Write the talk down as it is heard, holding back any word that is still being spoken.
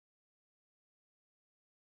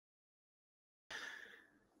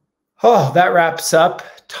Oh, that wraps up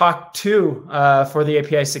talk two for the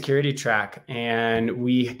API security track. And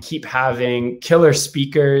we keep having killer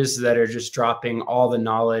speakers that are just dropping all the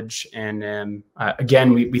knowledge. And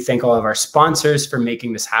again, we thank all of our sponsors for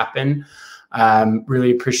making this happen.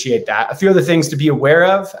 Really appreciate that. A few other things to be aware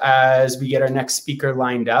of as we get our next speaker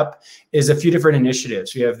lined up is a few different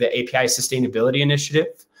initiatives. We have the API Sustainability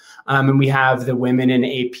Initiative. And we have the Women in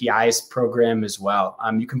APIs program as well.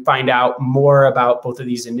 You can find out more about both of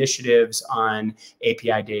these initiatives on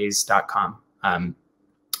apidays.com. I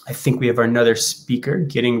think we have another speaker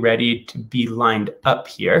getting ready to be lined up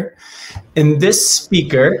here. And this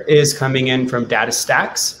speaker is coming in from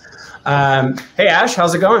Datastax. Hey, Ash,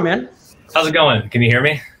 how's it going, man? How's it going? Can you hear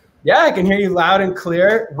me? Yeah, I can hear you loud and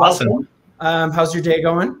clear. Awesome. How's your day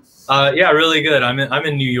going? Yeah, really good. I'm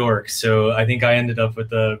in New York, so I think I ended up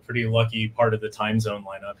with a pretty lucky part of the time zone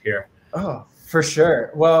lineup here. Oh, for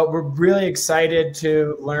sure. Well, we're really excited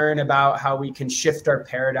to learn about how we can shift our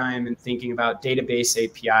paradigm in thinking about database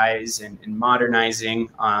APIs and modernizing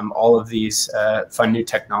all of these fun new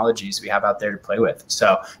technologies we have out there to play with.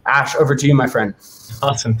 So, Ash, over to you, my friend.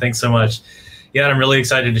 Awesome. Thanks so much. Yeah, I'm really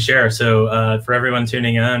excited to share. So for everyone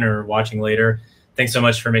tuning in or watching later, thanks so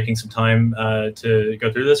much for making some time to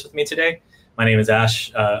go through this with me today. My name is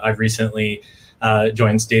Ash. I've recently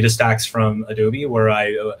joined Datastax from Adobe, where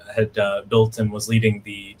I had built and was leading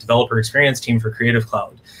the developer experience team for Creative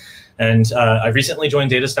Cloud. And I've recently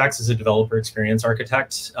joined Datastax as a developer experience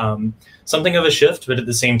architect. Something of a shift, but at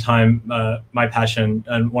the same time, my passion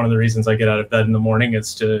and one of the reasons I get out of bed in the morning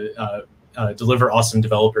is to deliver awesome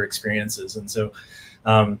developer experiences. And so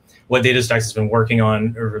what Datastax has been working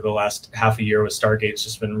on over the last half a year with Stargate has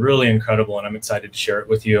just been really incredible, and I'm excited to share it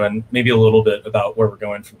with you and maybe a little bit about where we're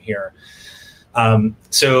going from here.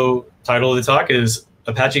 So title of the talk is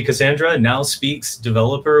Apache Cassandra now speaks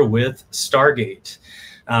developer with Stargate.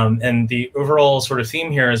 And the overall sort of theme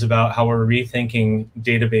here is about how we're rethinking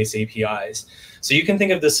database APIs. So you can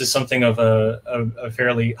think of this as something of a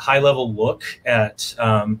fairly high-level look at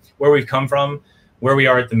where we've come from, where we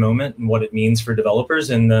are at the moment, and what it means for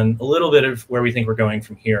developers, and then a little bit of where we think we're going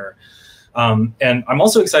from here. And I'm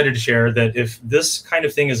also excited to share that if this kind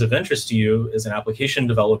of thing is of interest to you as an application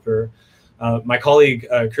developer, my colleague,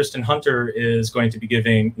 Kristen Hunter, is going to be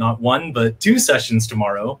giving not one, but 2 sessions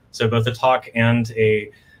tomorrow. So both a talk and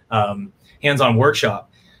a hands-on workshop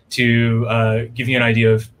to give you an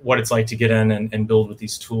idea of what it's like to get in and build with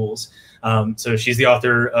these tools. So she's the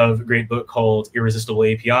author of a great book called Irresistible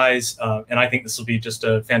APIs. And I think this will be just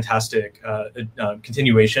a fantastic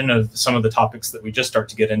continuation of some of the topics that we just start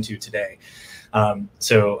to get into today.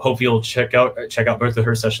 So hope you'll check out both of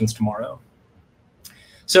her sessions tomorrow.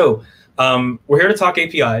 So we're here to talk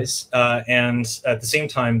APIs, and at the same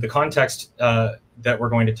time, the context that we're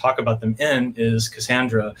going to talk about them in is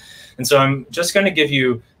Cassandra. And so I'm just going to give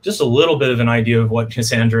you just a little bit of an idea of what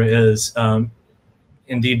Cassandra is.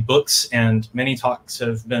 Indeed, books and many talks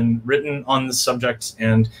have been written on this subject,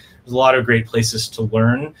 and there's a lot of great places to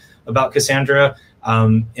learn about Cassandra.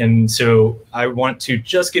 And so I want to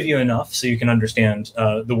just give you enough so you can understand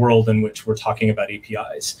the world in which we're talking about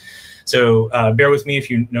APIs. So bear with me if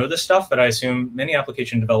you know this stuff, but I assume many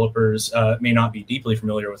application developers may not be deeply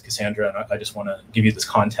familiar with Cassandra, and I just want to give you this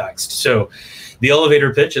context. So the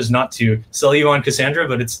elevator pitch is not to sell you on Cassandra,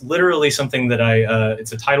 but it's literally something that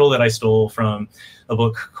it's a title that I stole from a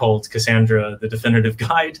book called Cassandra, The Definitive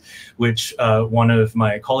Guide, which one of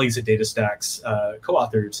my colleagues at Datastax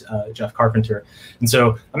co-authored, Jeff Carpenter. And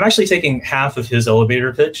so I'm actually taking half of his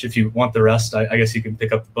elevator pitch. If you want the rest, I guess you can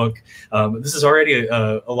pick up the book. This is already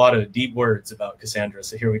a lot of deep words about Cassandra,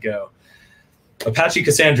 so here we go. Apache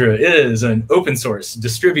Cassandra is an open source,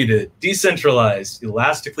 distributed, decentralized,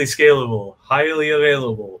 elastically scalable, highly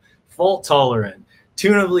available, fault tolerant,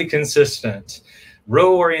 tunably consistent,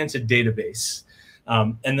 row-oriented database.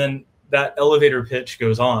 And then that elevator pitch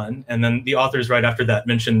goes on, and then the authors right after that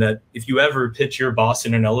mention that if you ever pitch your boss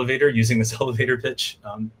in an elevator using this elevator pitch,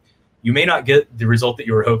 you may not get the result that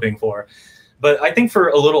you were hoping for. But I think for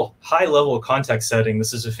a little high-level context setting,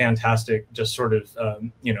 this is a fantastic just sort of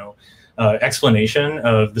explanation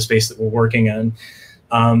of the space that we're working in.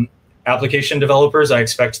 Application developers, I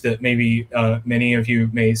expect that maybe many of you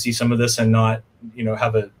may see some of this and not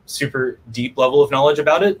have a super deep level of knowledge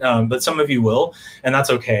about it, but some of you will, and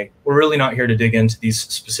that's okay. We're really not here to dig into these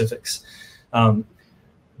specifics.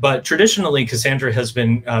 But traditionally, Cassandra has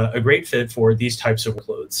been a great fit for these types of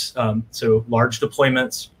workloads. So large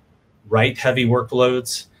deployments, write-heavy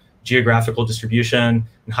workloads, geographical distribution,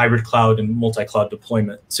 and hybrid cloud and multi-cloud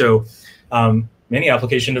deployment. So many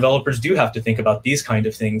application developers do have to think about these kind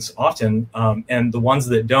of things often. And the ones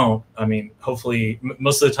that don't, I mean, hopefully,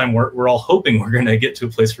 most of the time we're all hoping we're going to get to a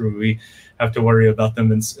place where we have to worry about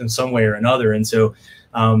them in some way or another. And so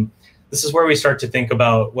this is where we start to think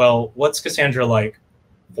about, well, what's Cassandra like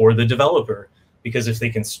for the developer? Because if they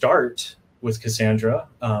can start with Cassandra,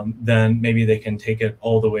 then maybe they can take it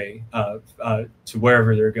all the way to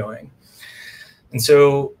wherever they're going. And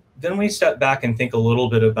so then we step back and think a little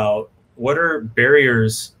bit about what are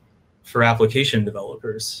barriers for application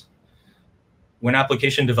developers. When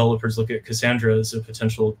application developers look at Cassandra as a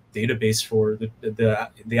potential database for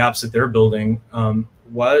the apps that they're building,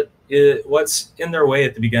 what's in their way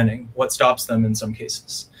at the beginning? What stops them in some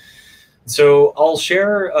cases? So I'll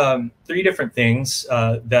share 3 different things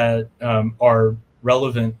that are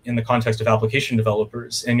relevant in the context of application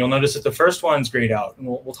developers. And you'll notice that the first one's grayed out, and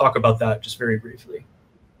we'll talk about that just very briefly.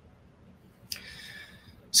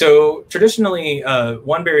 So traditionally,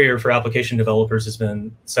 one barrier for application developers has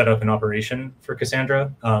been set up an operation for Cassandra.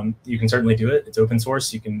 You can certainly do it. It's open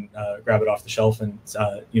source. You can grab it off the shelf and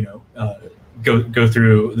go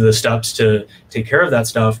through the steps to take care of that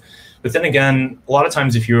stuff. But then again, a lot of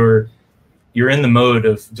times if you're in the mode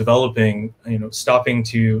of developing, stopping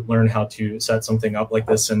to learn how to set something up like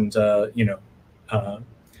this and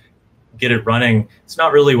get it running, it's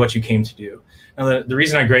not really what you came to do. Now, the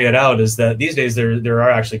reason I gray it out is that these days there are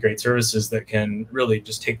actually great services that can really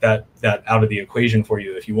just take that out of the equation for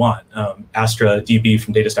you if you want. Astra DB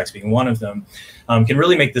from Datastax being one of them, can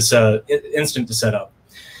really make this instant to set up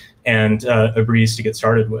and a breeze to get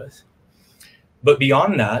started with. But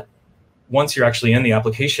beyond that, once you're actually in the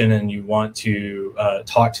application and you want to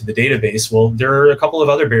talk to the database, well, there are a couple of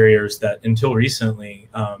other barriers that until recently,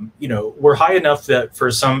 were high enough that for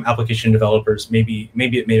some application developers, maybe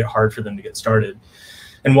it made it hard for them to get started.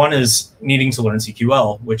 And one is needing to learn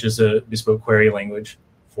CQL, which is a bespoke query language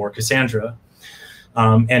for Cassandra.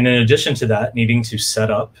 And in addition to that, needing to set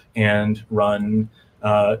up and run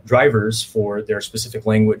drivers for their specific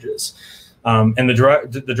languages. And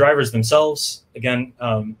the drivers themselves, again,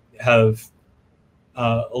 have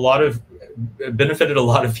benefited a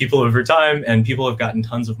lot of people over time, and people have gotten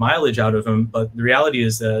tons of mileage out of them. But the reality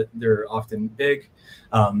is that they're often big.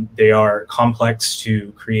 They are complex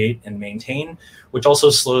to create and maintain, which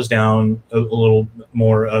also slows down a little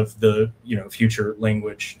more of the future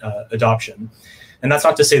language adoption. And that's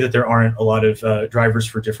not to say that there aren't a lot of drivers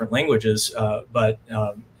for different languages, but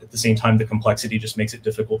at the same time, the complexity just makes it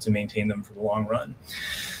difficult to maintain them for the long run.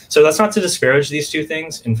 So that's not to disparage these two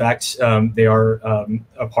things. In fact, they are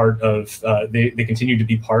a part of, they continue to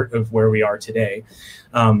be part of where we are today.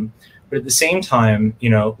 But at the same time,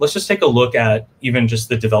 let's just take a look at even just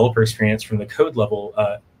the developer experience from the code level,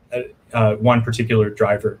 one particular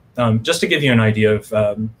driver, just to give you an idea of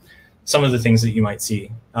some of the things that you might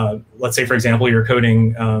see. Let's say, for example, you're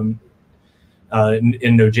coding in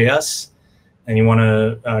Node.js, and you want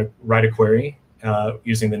to write a query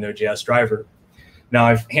using the Node.js driver. Now,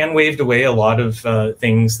 I've hand-waved away a lot of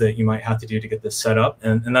things that you might have to do to get this set up,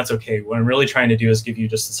 and that's okay. What I'm really trying to do is give you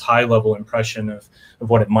just this high-level impression of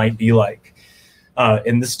what it might be like.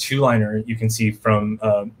 In this 2-liner, you can see from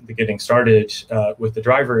the getting started with the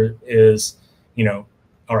driver is,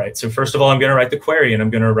 all right, so first of all, I'm going to write the query, and I'm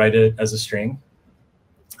going to write it as a string.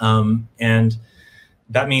 And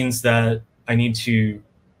that means that I need to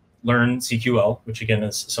learn CQL, which again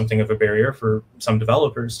is something of a barrier for some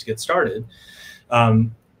developers to get started.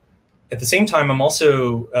 At the same time, I'm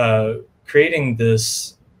also creating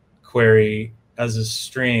this query as a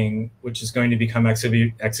string, which is going to become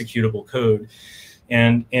executable code.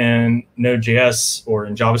 And in Node.js or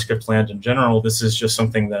in JavaScript land in general, this is just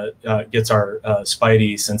something that gets our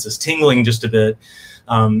spidey senses tingling just a bit.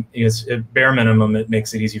 Because at bare minimum, it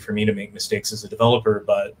makes it easy for me to make mistakes as a developer,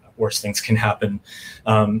 but worse things can happen.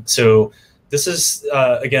 So this is,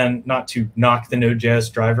 again, not to knock the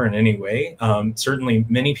Node.js driver in any way. Certainly,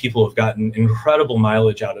 many people have gotten incredible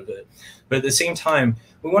mileage out of it. But at the same time,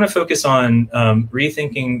 we want to focus on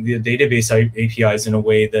rethinking the database APIs in a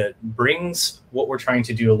way that brings what we're trying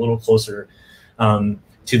to do a little closer to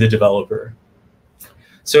the developer.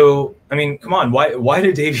 So, I mean, come on, why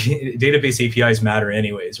do database APIs matter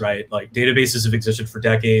anyways, right? Like, databases have existed for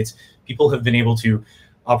decades. People have been able to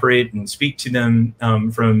operate and speak to them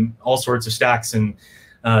from all sorts of stacks and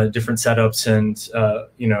different setups. And,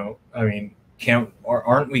 I mean,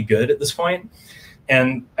 aren't we good at this point?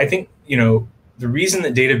 And I think, the reason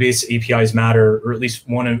that database APIs matter, or at least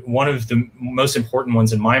one of the most important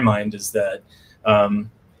ones in my mind, is that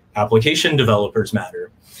application developers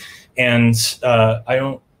matter. And I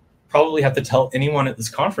don't probably have to tell anyone at this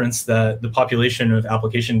conference that the population of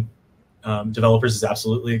application developers is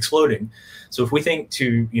absolutely exploding. So if we think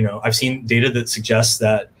to, I've seen data that suggests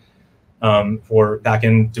that for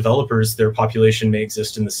backend developers, their population may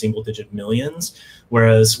exist in the single-digit millions,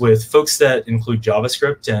 whereas with folks that include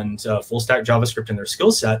JavaScript and full-stack JavaScript in their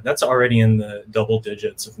skill set, that's already in the double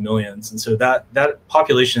digits of millions. And so that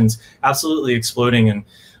population's absolutely exploding,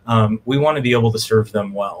 and we want to be able to serve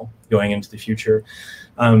them well going into the future.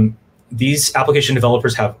 These application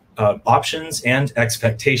developers have options and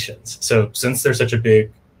expectations. So since they're such a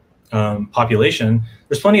big population,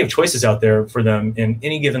 there's plenty of choices out there for them in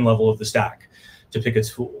any given level of the stack to pick a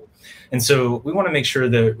tool. And so we want to make sure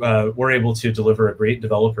that we're able to deliver a great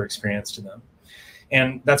developer experience to them.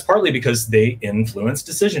 And that's partly because they influence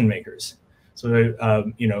decision makers. So,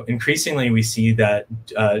 increasingly we see that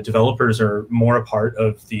developers are more a part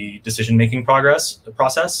of the decision-making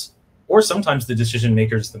process, or sometimes the decision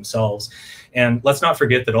makers themselves. And let's not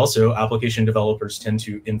forget that also application developers tend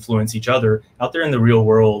to influence each other out there in the real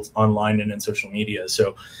world, online and in social media.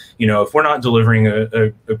 So, if we're not delivering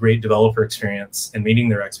a great developer experience and meeting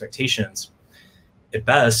their expectations, at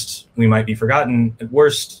best, we might be forgotten. At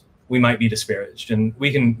worst, we might be disparaged. And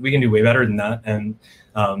we can do way better than that. And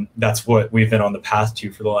that's what we've been on the path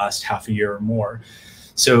to for the last half a year or more.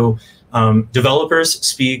 So developers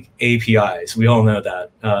speak APIs. We all know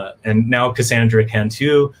that. And now Cassandra can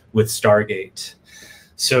too with Stargate.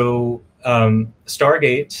 So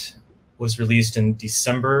Stargate was released in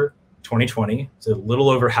December 2020, so a little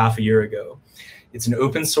over half a year ago. It's an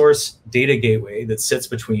open source data gateway that sits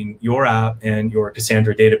between your app and your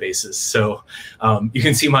Cassandra databases. So you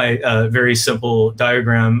can see my very simple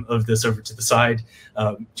diagram of this over to the side.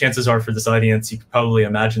 Chances are for this audience, you could probably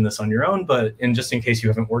imagine this on your own, but just in case you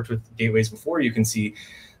haven't worked with gateways before, you can see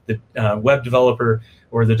the web developer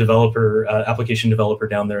or the developer, application developer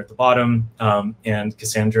down there at the bottom, and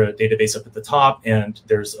Cassandra database up at the top, and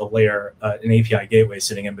there's a layer, an API gateway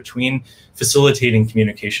sitting in between, facilitating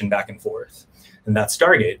communication back and forth. And that's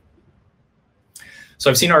Stargate. So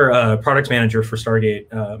I've seen our product manager for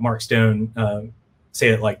Stargate, Mark Stone, say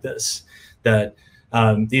it like this, that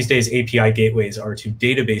these days API gateways are to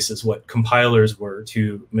databases what compilers were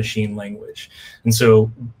to machine language. And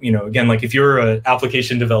so, again, like if you're an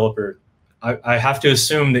application developer, I have to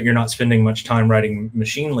assume that you're not spending much time writing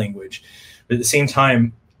machine language. But at the same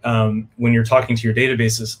time, when you're talking to your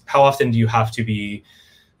databases, how often do you have to be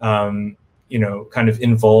kind of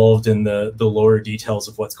involved in the lower details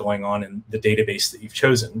of what's going on in the database that you've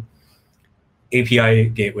chosen? API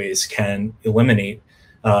gateways can eliminate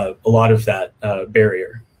a lot of that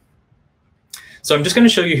barrier. So I'm just going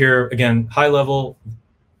to show you here, again, high level,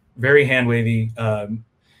 very hand wavy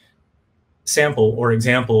sample or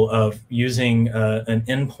example of using an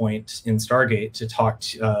endpoint in Stargate to talk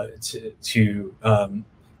to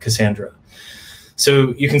Cassandra.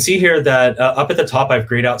 So you can see here that up at the top, I've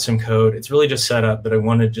grayed out some code. It's really just set up, but I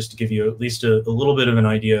wanted just to give you at least a little bit of an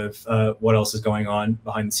idea of what else is going on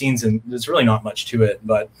behind the scenes. And there's really not much to it,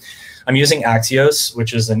 but I'm using Axios,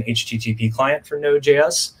 which is an HTTP client for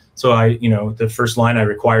Node.js. So the first line I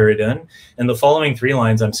require it in, and the following 3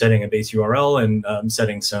 lines, I'm setting a base URL and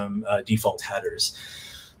setting some default headers.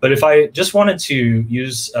 But if I just wanted to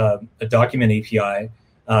use a document API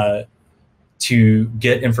to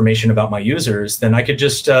get information about my users, then I could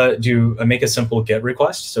just make a simple GET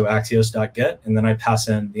request, so axios.get, and then I pass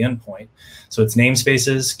in the endpoint. So it's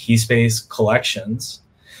namespaces, key space, collections,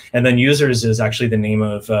 and then users is actually the name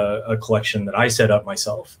of a collection that I set up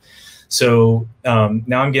myself. So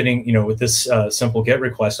now I'm getting, with this simple GET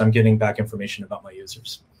request, I'm getting back information about my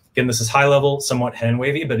users. Again, this is high level, somewhat hand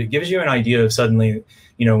wavy, but it gives you an idea of suddenly,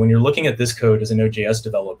 when you're looking at this code as a Node.js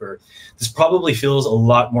developer, this probably feels a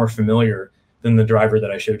lot more familiar than the driver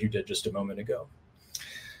that I showed you did just a moment ago.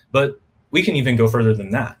 But we can even go further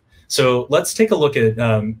than that. So let's take a look at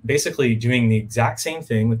basically doing the exact same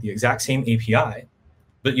thing with the exact same API,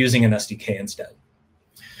 but using an SDK instead.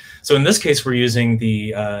 So in this case, we're using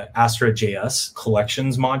the Astra.js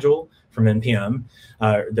collections module from NPM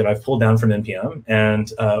that I've pulled down from NPM.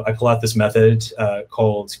 And I pull out this method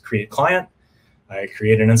called createClient. I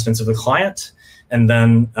create an instance of the client. And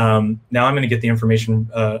then now I'm going to get the information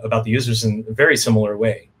about the users in a very similar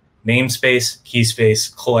way. Namespace, key space,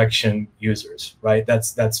 collection, users, right?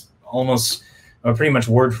 That's almost pretty much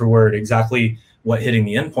word for word exactly what hitting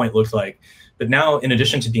the endpoint looked like. But now, in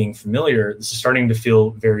addition to being familiar, this is starting to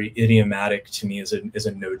feel very idiomatic to me as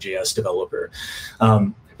a Node.js developer.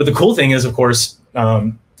 But the cool thing is, of course,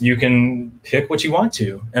 you can pick what you want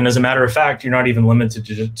to. And as a matter of fact, you're not even limited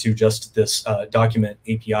to just this document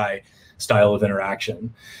API style of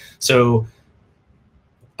interaction. So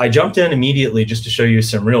I jumped in immediately just to show you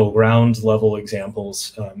some real ground level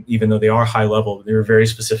examples, even though they are high level, they're very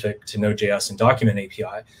specific to Node.js and Document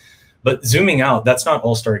API. But zooming out, that's not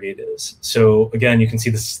all Stargate is. So again, you can see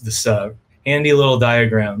this handy little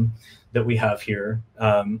diagram that we have here.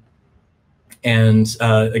 Again,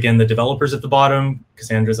 the developers at the bottom,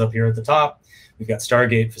 Cassandra's up here at the top. We've got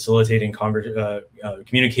Stargate facilitating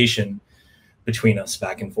communication between us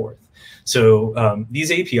back and forth. So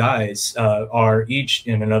these APIs are each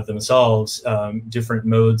in and of themselves different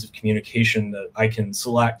modes of communication that I can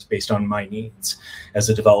select based on my needs as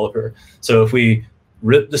a developer. So if we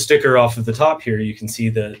rip the sticker off of the top here, you can see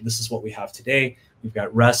that this is what we have today. We've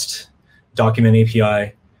got REST, Document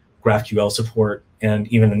API, GraphQL support, and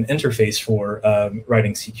even an interface for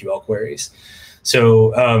writing CQL queries.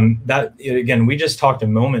 So that, again, we just talked a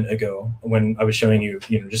moment ago when I was showing you,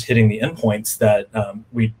 just hitting the endpoints that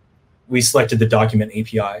we selected the Document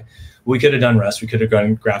API. We could have done REST, we could have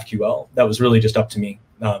done GraphQL. That was really just up to me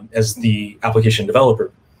as the application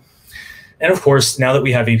developer. And of course, now that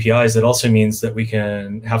we have APIs, that also means that we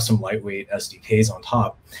can have some lightweight SDKs on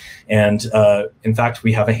top. And in fact,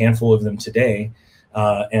 we have a handful of them today.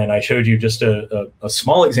 And I showed you just a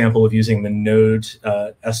small example of using the Node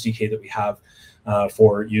SDK that we have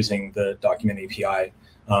for using the Document API.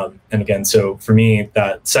 And again, so for me,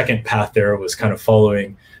 that second path there was kind of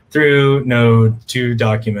following through Node to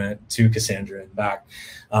Document to Cassandra and back.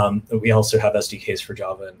 We also have SDKs for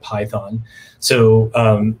Java and Python.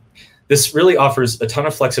 So this really offers a ton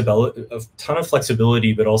of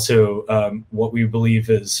flexibility, but also what we believe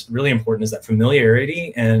is really important is that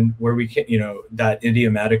familiarity and where we can, that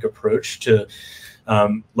idiomatic approach to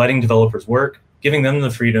letting developers work, giving them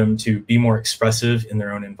the freedom to be more expressive in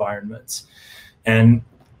their own environments. And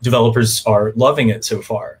developers are loving it so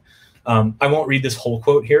far. I won't read this whole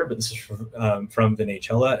quote here, but this is from Vinay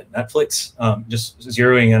Chella at Netflix. Just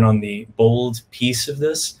zeroing in on the bold piece of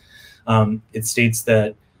this, it states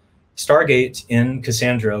that Stargate in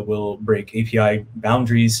Cassandra will break API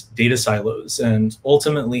boundaries, data silos, and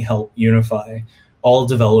ultimately help unify all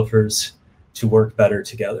developers to work better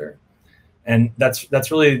together. And that's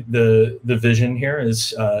really the vision here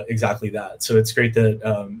is exactly that. So it's great that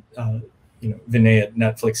Vinay at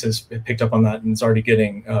Netflix has picked up on that and is already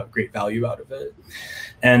getting great value out of it.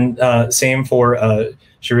 And same for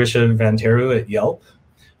Shirisha Vanteru at Yelp.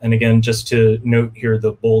 And again, just to note here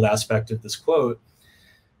the bold aspect of this quote,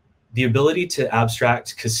 the ability to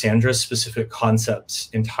abstract Cassandra-specific concepts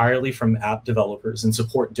entirely from app developers and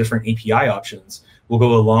support different API options will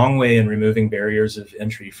go a long way in removing barriers of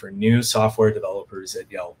entry for new software developers at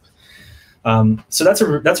Yelp. So that's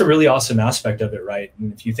a really awesome aspect of it, right?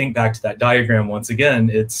 And if you think back to that diagram once again,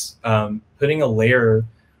 it's putting a layer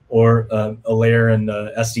or a layer and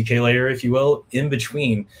the SDK layer, if you will, in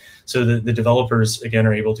between, so that the developers again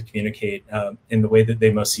are able to communicate in the way that they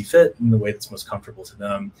most see fit, in the way that's most comfortable to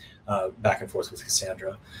them, back and forth with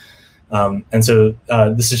Cassandra. And so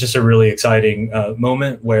this is just a really exciting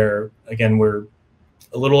moment where, again, we're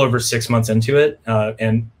a little over 6 months into it,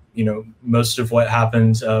 and most of what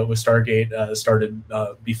happened with Stargate started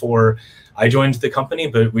before I joined the company,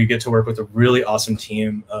 but we get to work with a really awesome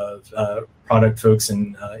team of product folks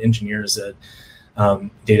and engineers at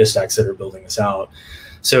Datastax that are building this out.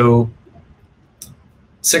 So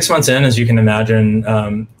 6 months in, as you can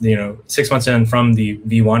imagine, 6 months in from the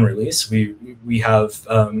V1 release, we have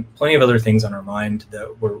plenty of other things on our mind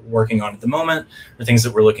that we're working on at the moment, or things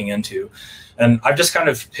that we're looking into. And I've just kind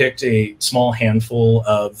of picked a small handful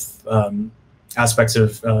of aspects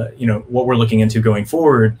of what we're looking into going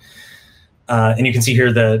forward. And you can see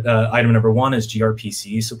here that item number 1 is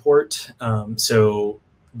gRPC support. So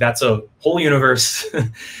that's a whole universe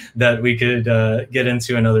that we could get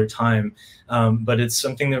into another time. But it's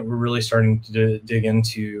something that we're really starting to dig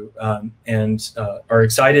into and are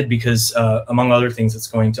excited because, among other things, it's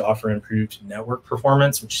going to offer improved network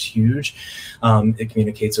performance, which is huge. It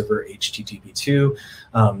communicates over HTTP2,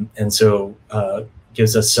 and so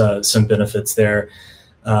gives us some benefits there.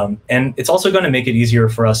 And it's also going to make it easier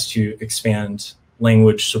for us to expand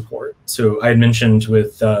language support. So I had mentioned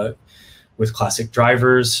with classic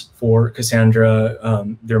drivers for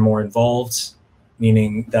Cassandra, they're more involved,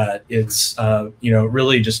 meaning that it's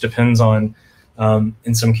really just depends on,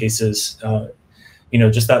 in some cases,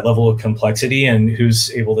 just that level of complexity and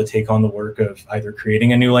who's able to take on the work of either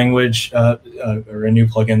creating a new language or a new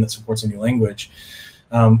plugin that supports a new language.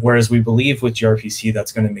 Whereas we believe with gRPC,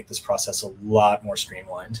 that's going to make this process a lot more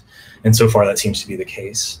streamlined. And so far, that seems to be the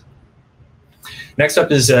case. Next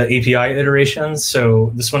up is API iterations.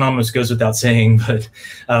 So this one almost goes without saying, but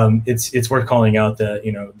it's worth calling out that,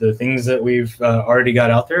 you know, the things that we've already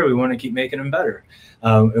got out there, we want to keep making them better.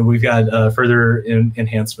 And we've got further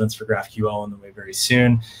enhancements for GraphQL on the way very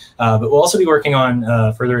soon. But we'll also be working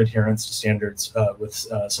on further adherence to standards with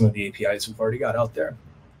some of the APIs we've already got out there.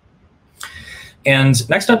 And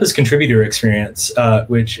next up is contributor experience,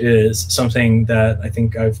 which is something that I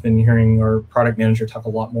think I've been hearing our product manager talk a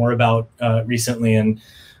lot more about recently, and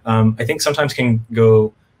I think sometimes can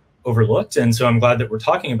go overlooked. And so I'm glad that we're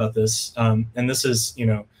talking about this. And this is, you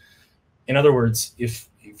know, in other words, if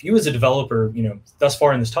you as a developer, you know, thus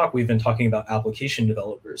far in this talk, we've been talking about application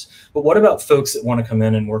developers, but what about folks that want to come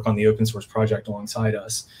in and work on the open source project alongside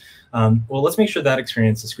us? Well, let's make sure that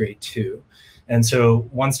experience is great too. And so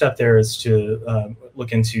one step there is to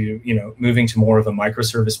look into, you know, moving to more of a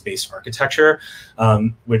microservice-based architecture,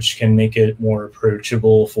 which can make it more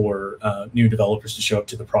approachable for new developers to show up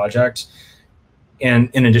to the project. And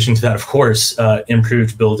in addition to that, of course,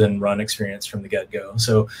 improved build and run experience from the get-go.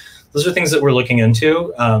 So those are things that we're looking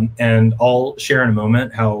into, and I'll share in a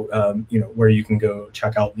moment how, you know, where you can go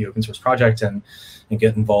check out the open source project and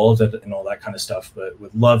get involved and all that kind of stuff. But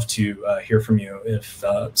would love to hear from you if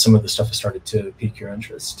some of the stuff has started to pique your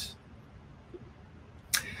interest.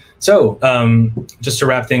 So just to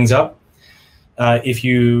wrap things up, if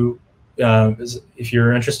you're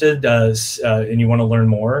interested and you want to learn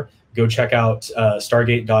more, go check out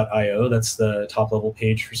stargate.io. That's the top level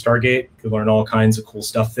page for Stargate. You can learn all kinds of cool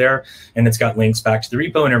stuff there. And it's got links back to the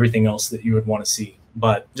repo and everything else that you would want to see.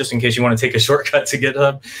 But just in case you want to take a shortcut to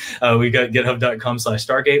GitHub, we got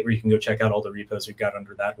github.com/Stargate, where you can go check out all the repos we've got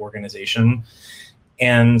under that organization.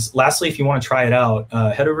 And lastly, if you want to try it out,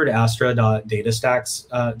 head over to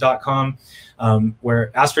astra.datastax.com,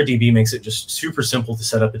 where AstraDB makes it just super simple to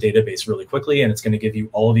set up a database really quickly, and it's going to give you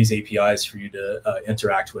all of these APIs for you to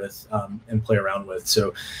interact with and play around with.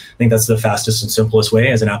 So I think that's the fastest and simplest way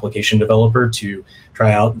as an application developer to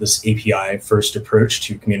try out this API-first approach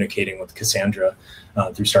to communicating with Cassandra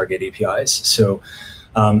through Stargate APIs. So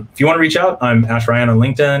if you want to reach out, I'm Ash Ryan on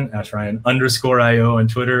LinkedIn, AshRyan_IO on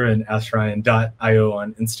Twitter, and AshRyan.io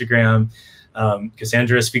on Instagram.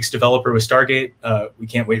 Cassandra speaks developer with Stargate. We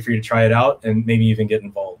can't wait for you to try it out and maybe even get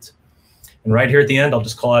involved. And right here at the end, I'll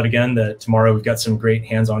just call out again that tomorrow we've got some great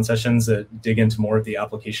hands-on sessions that dig into more of the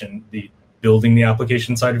application, the building the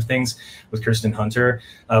application side of things with Kirsten Hunter.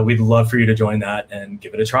 We'd love for you to join that and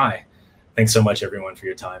give it a try. Thanks so much, everyone, for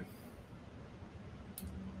your time.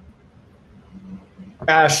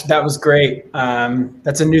 Ash, that was great.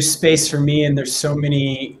 That's a new space for me, and there's so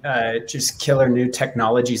many just killer new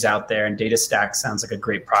technologies out there, and Datastax sounds like a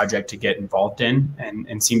great project to get involved in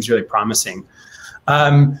and seems really promising.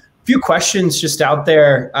 Few questions just out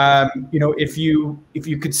there. You know, if you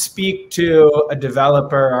could speak to a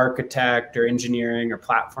developer, architect, or engineering or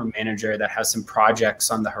platform manager that has some projects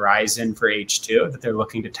on the horizon for H2 that they're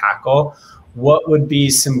looking to tackle, what would be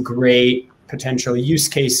some great potential use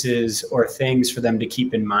cases or things for them to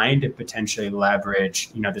keep in mind and potentially leverage,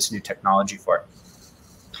 you know, this new technology for?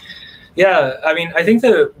 Yeah, I mean, I think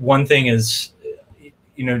the one thing is,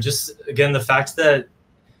 you know, just again, the fact that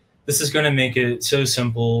this is going to make it so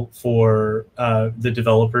simple for the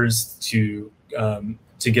developers to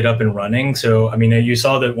get up and running. So, I mean, you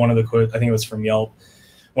saw that one of the quotes, I think it was from Yelp,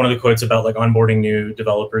 one of the quotes about like onboarding new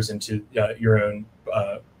developers into your own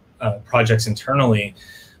projects internally.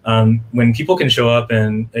 When people can show up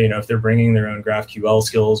and, you know, if they're bringing their own GraphQL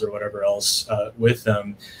skills or whatever else with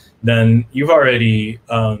them, then you've already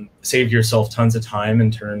saved yourself tons of time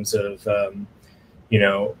in terms of, you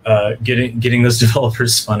know, getting those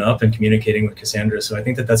developers spun up and communicating with Cassandra. So I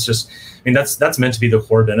think that that's just, I mean, that's meant to be the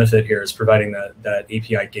core benefit here, is providing that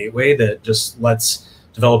API gateway that just lets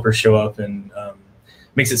developers show up and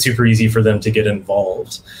makes it super easy for them to get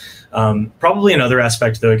involved. Probably another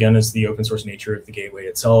aspect, though, again, is the open source nature of the gateway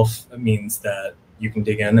itself. It means that you can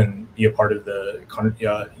dig in and be a part of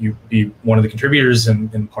you be one of the contributors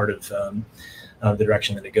and part of the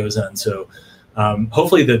direction that it goes in. So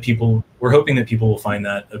hopefully we're hoping that people will find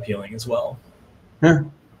that appealing as well. Yeah,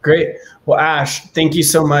 great. Well, Ash, thank you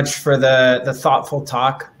so much for the thoughtful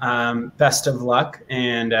talk. Best of luck,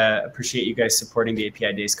 and appreciate you guys supporting the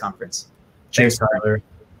API Days conference. Thanks, Tyler.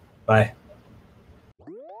 Bye.